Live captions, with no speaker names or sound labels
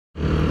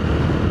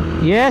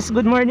Yes,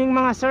 good morning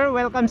mga sir.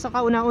 Welcome sa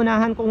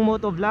kauna-unahan kong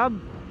moto vlog.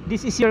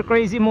 This is your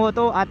Crazy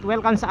Moto at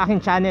welcome sa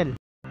aking channel.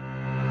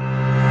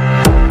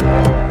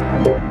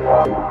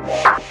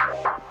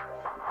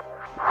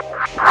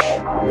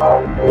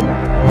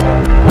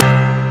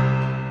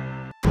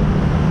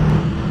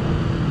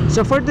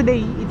 So for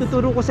today,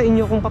 ituturo ko sa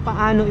inyo kung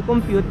paano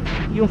i-compute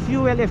yung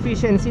fuel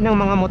efficiency ng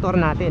mga motor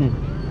natin.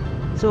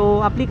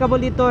 So applicable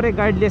ito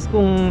regardless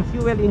kung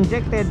fuel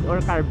injected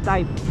or carb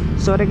type.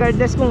 So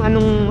regardless kung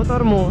anong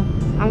motor mo,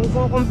 ang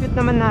i-compute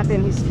naman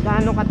natin is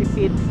gaano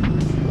katipid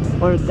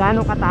or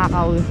gaano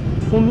katakaw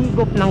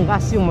humigop ng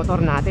gas yung motor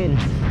natin.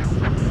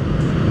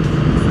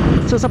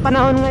 So sa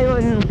panahon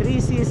ngayon,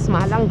 crisis,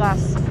 mahal ang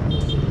gas,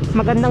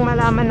 magandang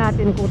malaman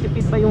natin kung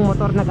tipid ba yung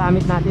motor na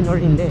gamit natin or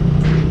hindi.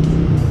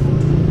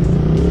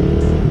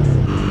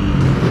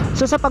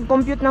 So sa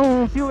pag-compute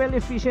ng fuel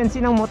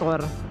efficiency ng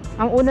motor,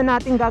 ang una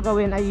nating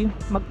gagawin ay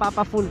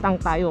magpapa full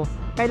tank tayo.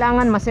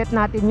 Kailangan maset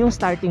natin yung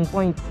starting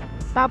point.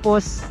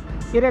 Tapos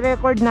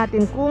i-record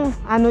natin kung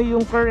ano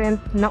yung current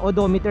na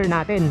odometer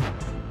natin.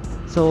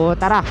 So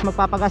tara,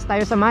 magpapagas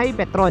tayo sa may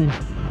Petron.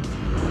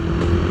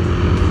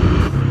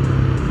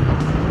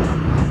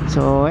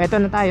 So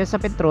eto na tayo sa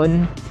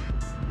Petron.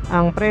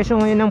 Ang presyo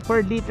ngayon ng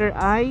per liter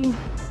ay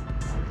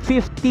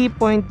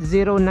 50.09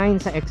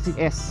 sa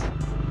XCS.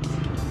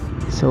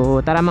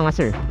 So tara mga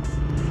sir.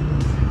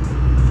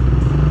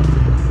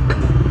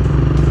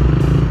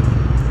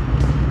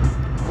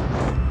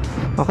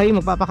 Okay,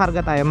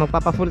 magpapakarga tayo,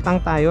 magpapa full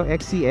tank tayo,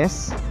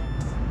 XCS.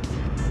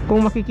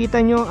 Kung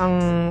makikita nyo,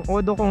 ang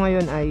odo ko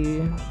ngayon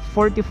ay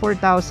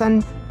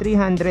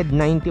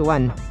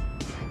 44,391.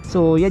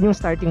 So yan yung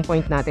starting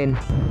point natin.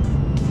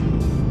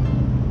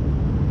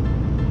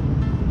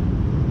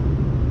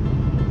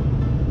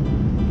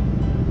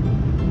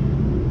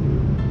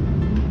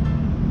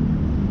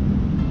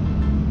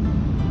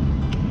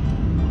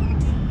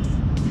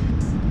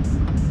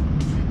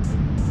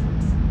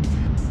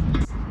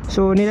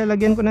 So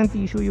nilalagyan ko ng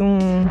tissue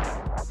yung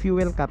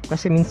fuel cap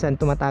kasi minsan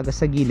tumatagas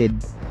sa gilid,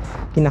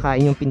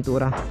 kinakain yung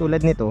pintura.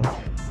 Tulad nito,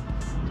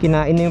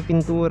 kinain na yung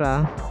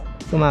pintura,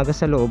 tumagas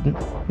sa loob,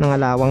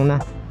 nangalawang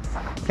na.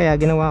 Kaya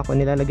ginawa ko,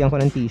 nilalagyan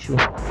ko ng tissue.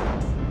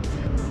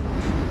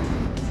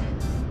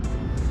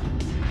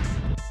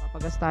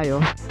 Papagas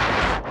tayo.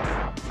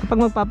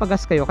 Kapag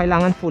magpapagas kayo,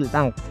 kailangan full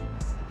tank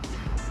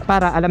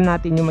para alam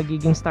natin yung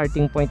magiging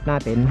starting point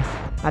natin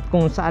at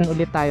kung saan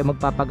ulit tayo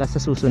magpapagas sa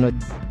susunod.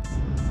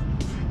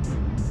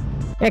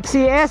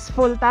 XCS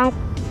full tank.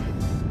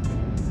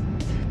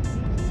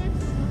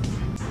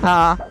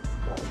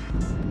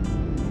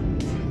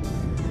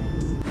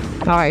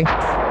 Okay.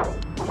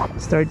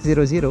 Start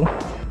 00.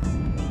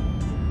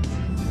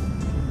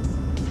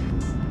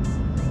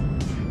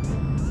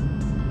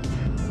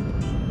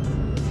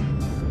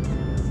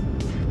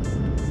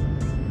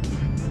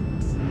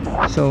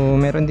 So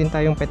meron din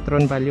tayong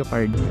Petron value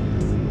card.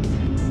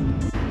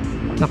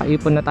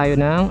 Nakaipon na tayo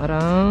ng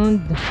around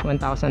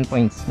 1,000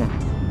 points na.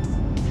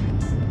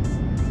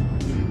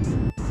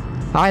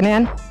 Okay na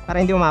yan, para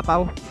hindi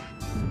umapaw.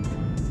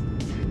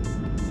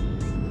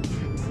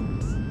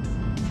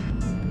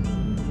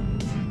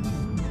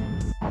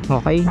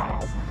 Okay,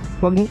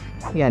 wag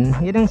yan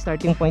ang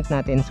starting point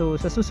natin. So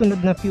sa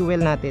susunod na fuel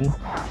natin,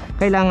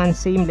 kailangan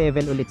same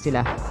level ulit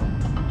sila.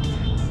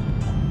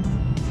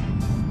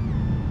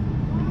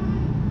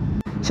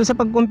 So sa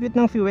pag-compute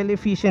ng fuel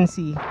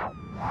efficiency,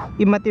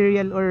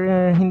 immaterial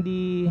or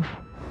hindi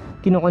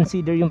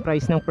kino-consider yung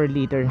price ng per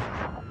liter.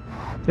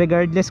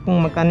 Regardless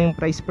kung magkano yung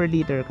price per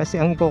liter, kasi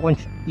ang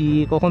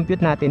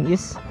i-compute natin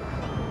is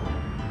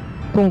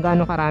kung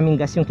gaano karaming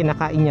gas yung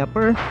kinakain niya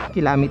per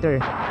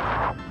kilometer.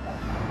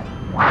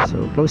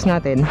 So close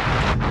natin.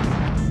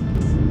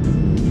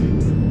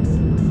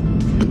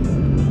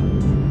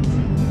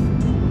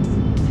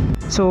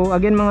 So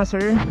again mga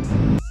sir,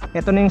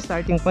 eto na yung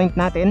starting point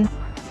natin,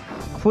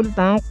 full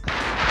tank.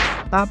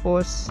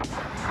 Tapos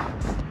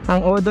ang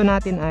odo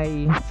natin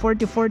ay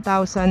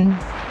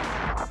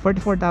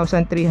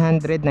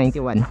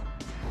 44,391.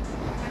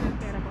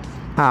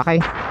 Okay,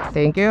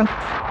 thank you.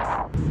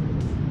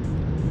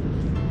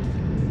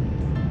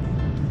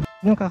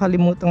 Yung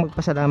kakalimutang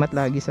magpasalamat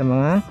lagi sa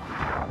mga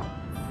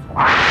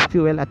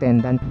fuel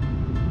attendant,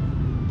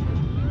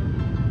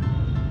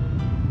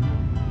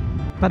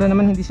 para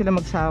naman hindi sila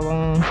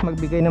magsawang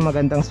magbigay ng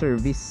magandang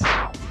service.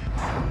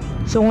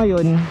 So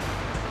ngayon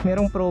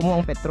merong promo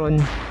ang Petron.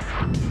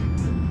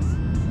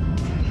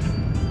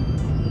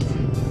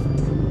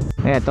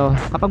 Eto,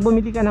 kapag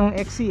bumili ka ng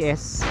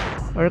XCS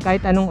or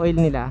kahit anong oil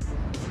nila,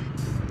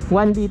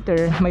 1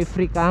 liter may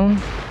free kang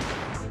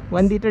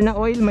 1 liter na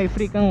oil, may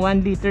free kang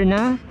 1 liter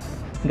na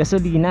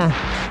gasolina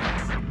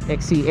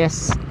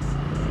XCS.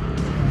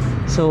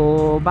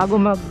 So bago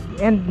mag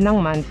end ng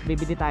month,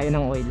 bibili tayo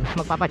ng oil,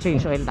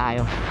 magpapa-change oil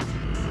tayo.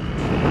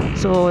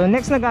 So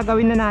next na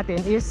gagawin na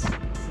natin is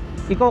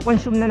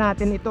i-consume na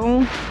natin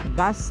itong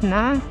gas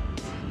na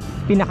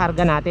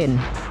pinakarga natin.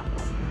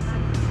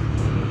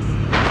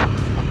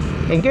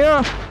 Thank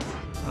you.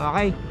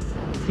 Okay,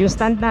 yung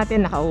stand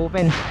natin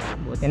naka-open,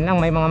 butin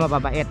lang may mga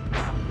mababait.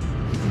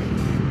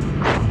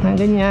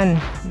 ganyan.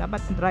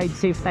 Dapat ride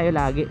safe tayo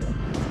lagi,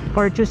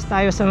 courteous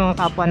tayo sa mga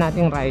kapwa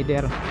nating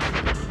rider.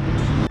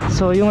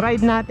 So yung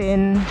ride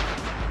natin,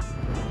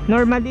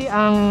 normally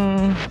ang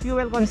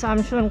fuel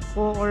consumption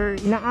ko, or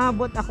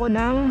inaabot ako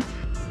ng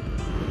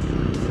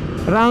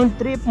round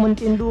trip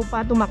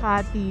Muntinlupa to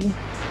Makati,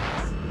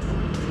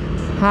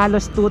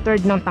 halos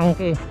 2/3 ng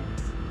tangke.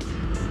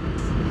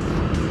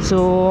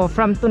 So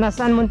from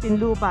Tunasan,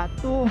 Muntinlupa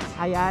to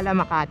Ayala,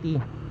 Makati.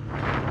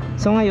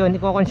 So ngayon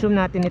i-consume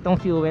natin itong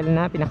fuel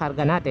na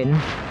pinakarga natin.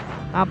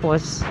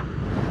 Tapos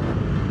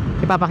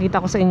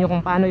ipapakita ko sa inyo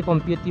kung paano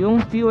i-compute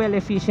yung fuel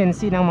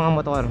efficiency ng mga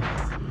motor.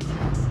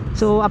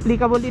 So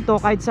applicable ito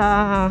kahit sa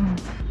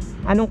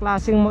anong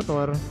klaseng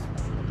motor,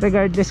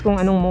 regardless kung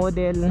anong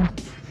model,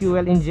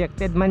 fuel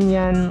injected man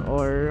yan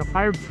or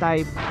carb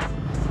type.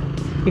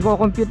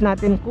 I-compute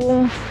natin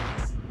kung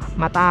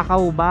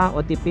matakaw ba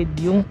o tipid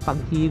yung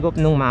paghigop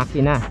ng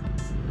makina.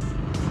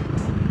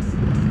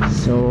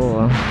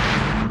 So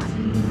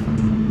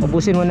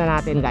ubusin muna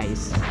natin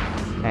guys.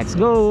 Let's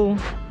go!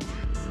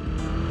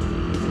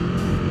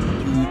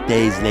 2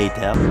 days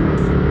later.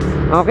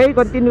 Okay,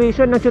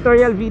 continuation ng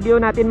tutorial video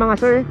natin mga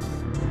sir.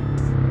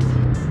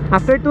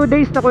 After 2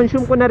 days na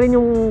consume ko na rin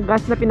yung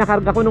gas na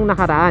pinakarga ko nung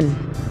nakaraan.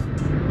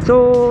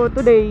 So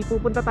today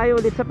pupunta tayo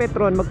ulit sa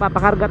Petron,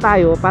 magpapakarga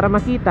tayo para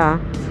makita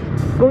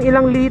kung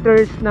ilang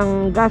liters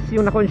ng gas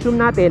yung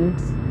na-consume natin,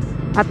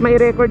 at may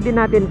record din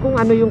natin kung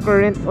ano yung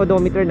current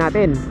odometer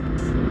natin.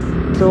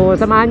 So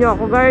samahan nyo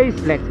ako guys,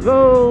 let's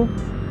go!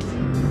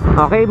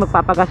 Okay,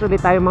 magpapagas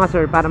ulit tayo mga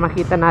sir para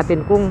makita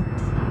natin kung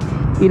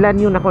ilan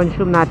yung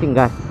na-consume nating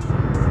gas.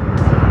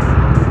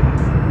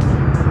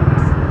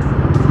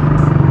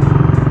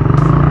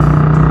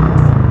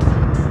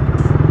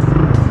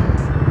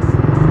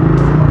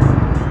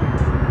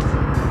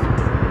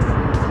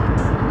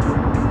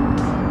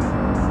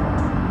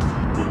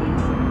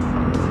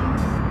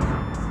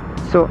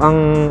 So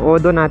ang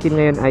odo natin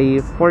ngayon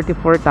ay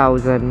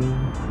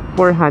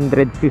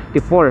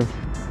 44,454.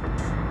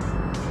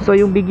 So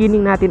yung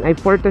beginning natin ay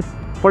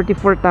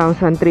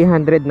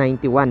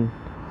 44,391.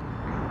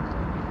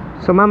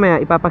 So mamaya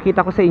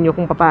ipapakita ko sa inyo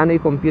kung paano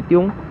i-compute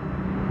yung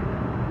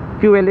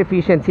fuel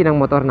efficiency ng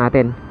motor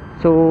natin.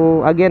 So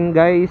again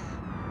guys,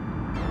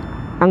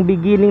 ang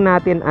beginning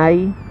natin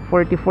ay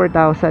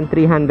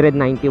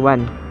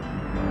 44,391.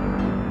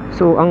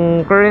 So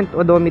ang current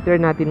odometer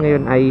natin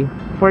ngayon ay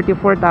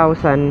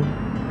 44,454.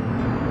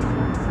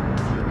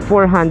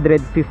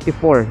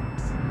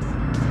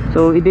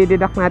 So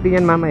i-deduct natin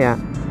yan mamaya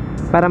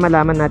para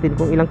malaman natin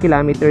kung ilang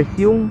kilometers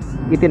yung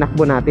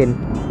itinakbo natin.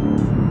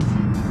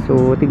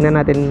 So tignan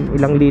natin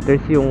ilang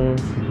liters yung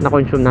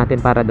na-consume natin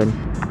para doon.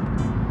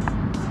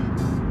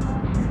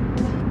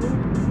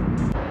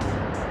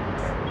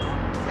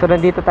 So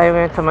nandito tayo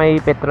ngayon sa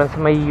may Petron, sa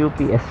may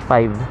UPS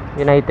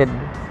 5 United,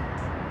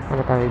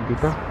 ano tawag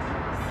dito?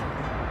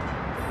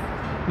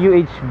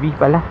 UHB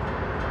pala,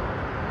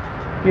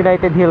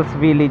 United Hills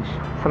Village,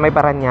 sa may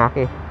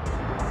Paranaque.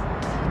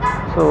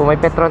 So may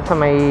Petron sa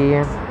may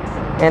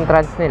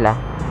entrance nila.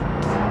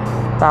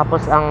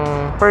 Tapos ang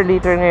per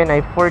liter ngayon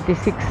ay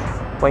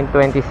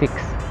 46.26.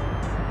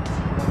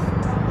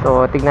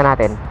 So tignan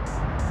natin.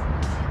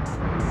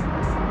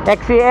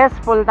 XCS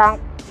full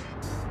tank.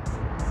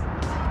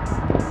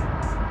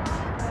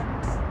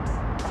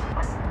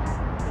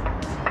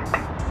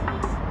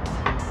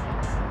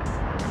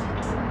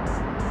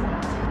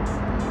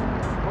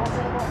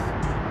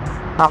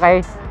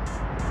 Okay.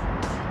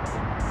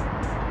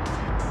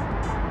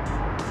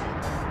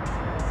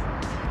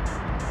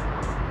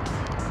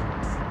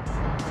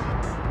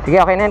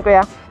 Sige, okay na yan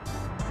kuya.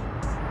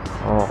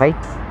 Okay.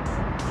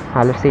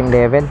 Halos same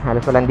level,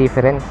 halos walang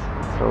difference.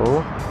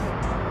 So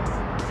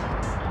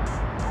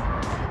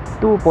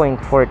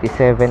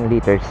 2.47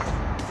 liters.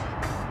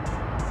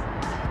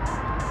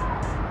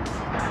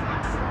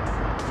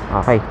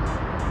 Okay.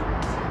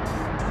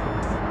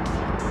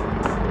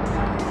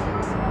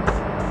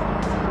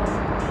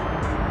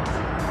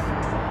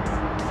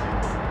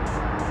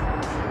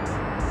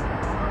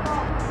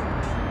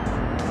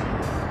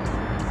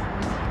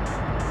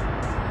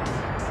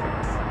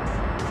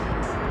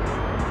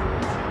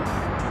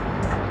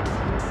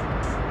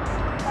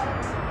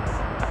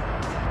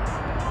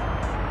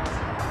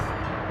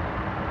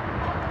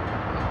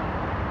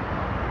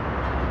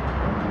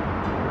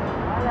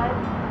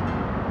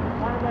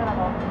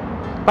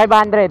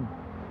 $500.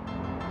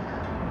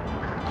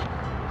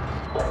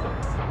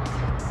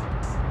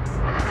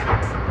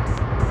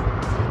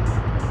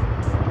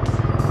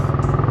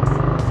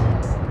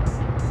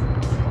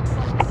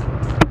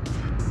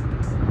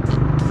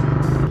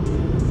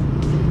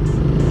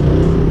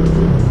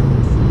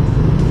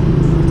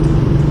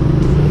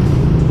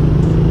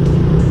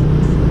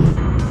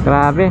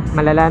 Grabe,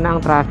 malala na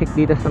ang traffic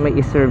dito sa may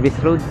East Service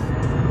Road.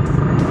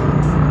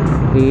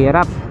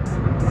 Hirap.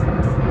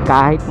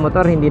 Kahit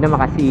motor hindi na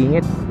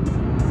makasingit.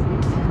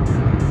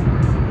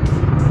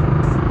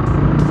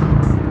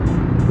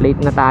 Late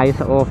na tayo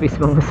sa office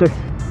mga sir.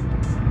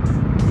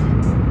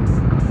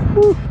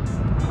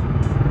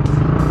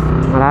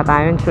 Wala wala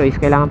tayong choice,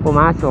 kailangan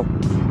pumasok,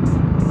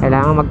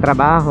 kailangan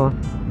magtrabaho.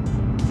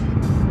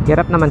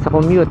 Hirap naman sa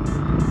commute,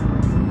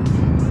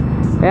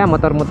 kaya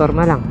motor-motor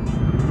na lang.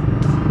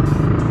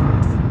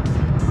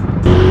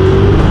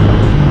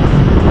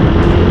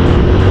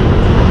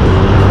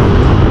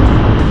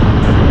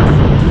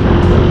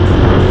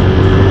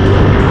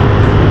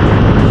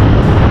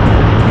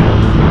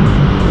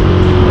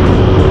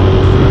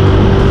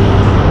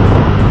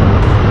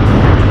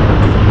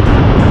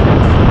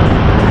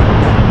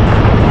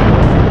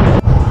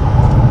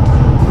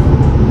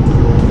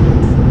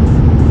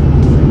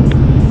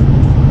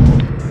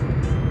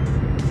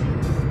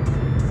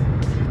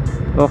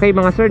 Okay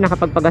mga sir,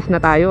 nakapagpagas na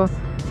tayo.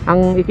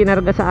 Ang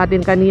ikinarga sa atin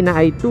kanina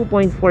ay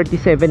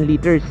 2.47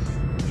 liters.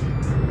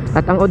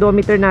 At ang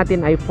odometer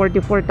natin ay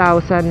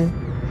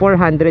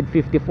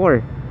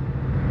 44,454.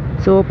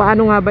 So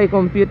paano nga ba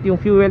i-compute yung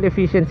fuel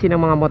efficiency ng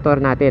mga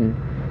motor natin?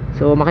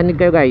 So makinig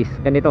kayo guys,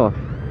 ganito.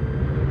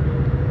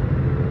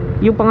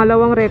 Yung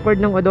pangalawang record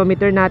ng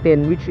odometer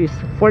natin, which is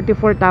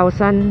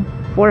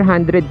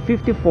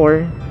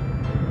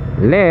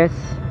 44,454, less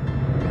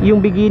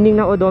yung beginning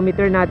na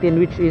odometer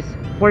natin, which is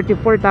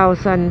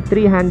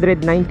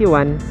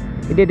 44,391,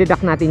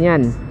 i-deduct natin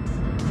yan.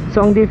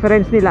 So ang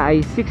difference nila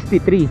ay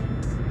 63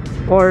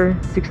 or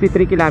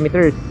 63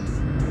 kilometers.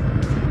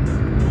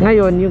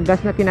 Ngayon yung gas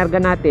na kinarga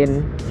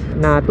natin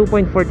na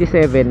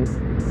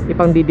 2.47,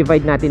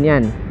 ipang-divide natin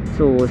yan.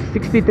 So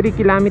 63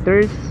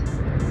 kilometers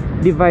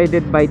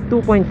divided by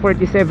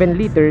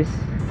 2.47 liters,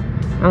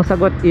 ang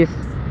sagot is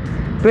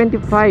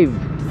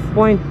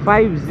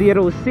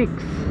 25.506.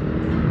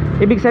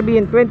 Ibig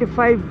sabihin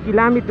 25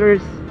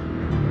 kilometers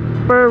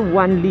per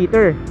 1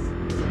 liter.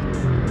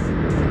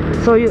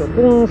 So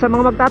kung sa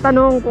mga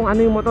magtatanong kung ano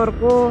yung motor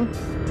ko,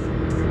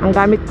 ang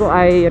gamit ko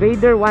ay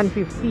RAIDER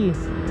 150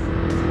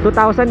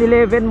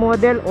 2011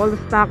 model, all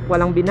stock,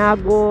 walang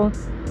binago,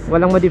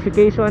 walang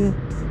modification,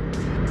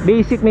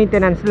 basic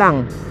maintenance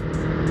lang.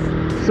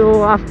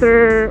 So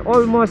after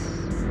almost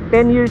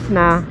 10 years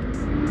na,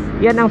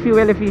 yan ang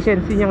fuel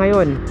efficiency niya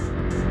ngayon.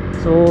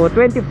 So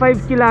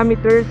 25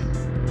 kilometers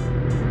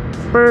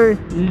per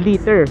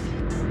liter.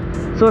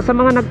 So sa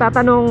mga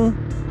nagtatanong,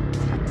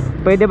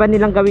 pwede ba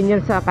nilang gawin yan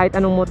sa kahit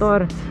anong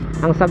motor?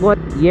 Ang sagot,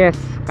 yes.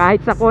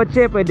 Kahit sa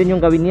kotse, pwede nyo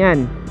gawin yan.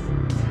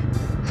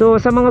 So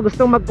sa mga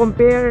gustong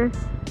mag-compare,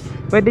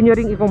 pwede nyo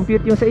ring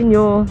i-compute yung sa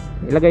inyo.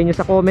 Ilagay nyo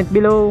sa comment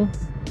below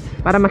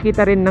para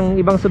makita rin ng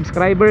ibang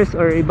subscribers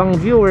or ibang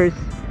viewers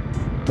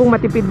kung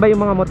matipid ba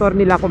yung mga motor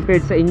nila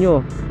compared sa inyo.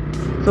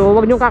 So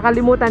huwag nyo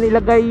kakalimutan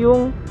ilagay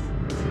yung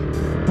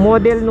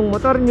model ng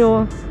motor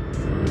nyo,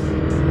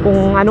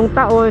 kung anong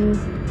taon,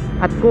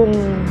 at kung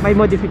may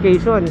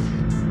modifications,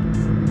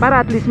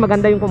 para at least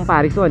maganda yung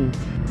comparison.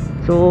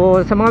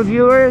 So sa mga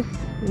viewers,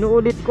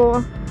 inuulit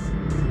ko,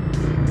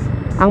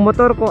 ang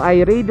motor ko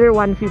ay RAIDER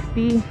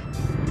 150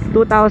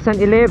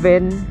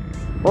 2011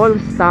 all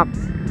stock.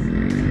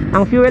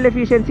 Ang fuel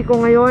efficiency ko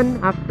ngayon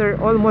after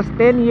almost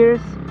 10 years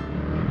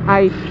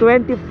ay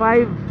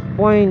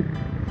 25.506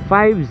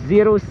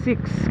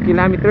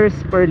 kilometers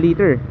per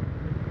liter.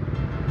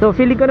 So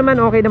feeling ko naman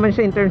okay naman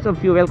siya in terms of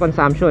fuel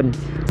consumption.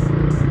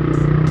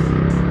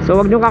 So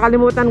wag nyo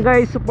kakalimutan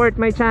guys,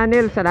 support my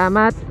channel.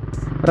 Salamat.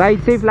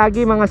 Ride safe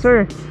lagi mga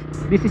sir.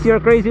 This is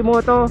your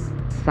CrazyMotoPh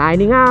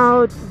signing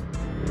out.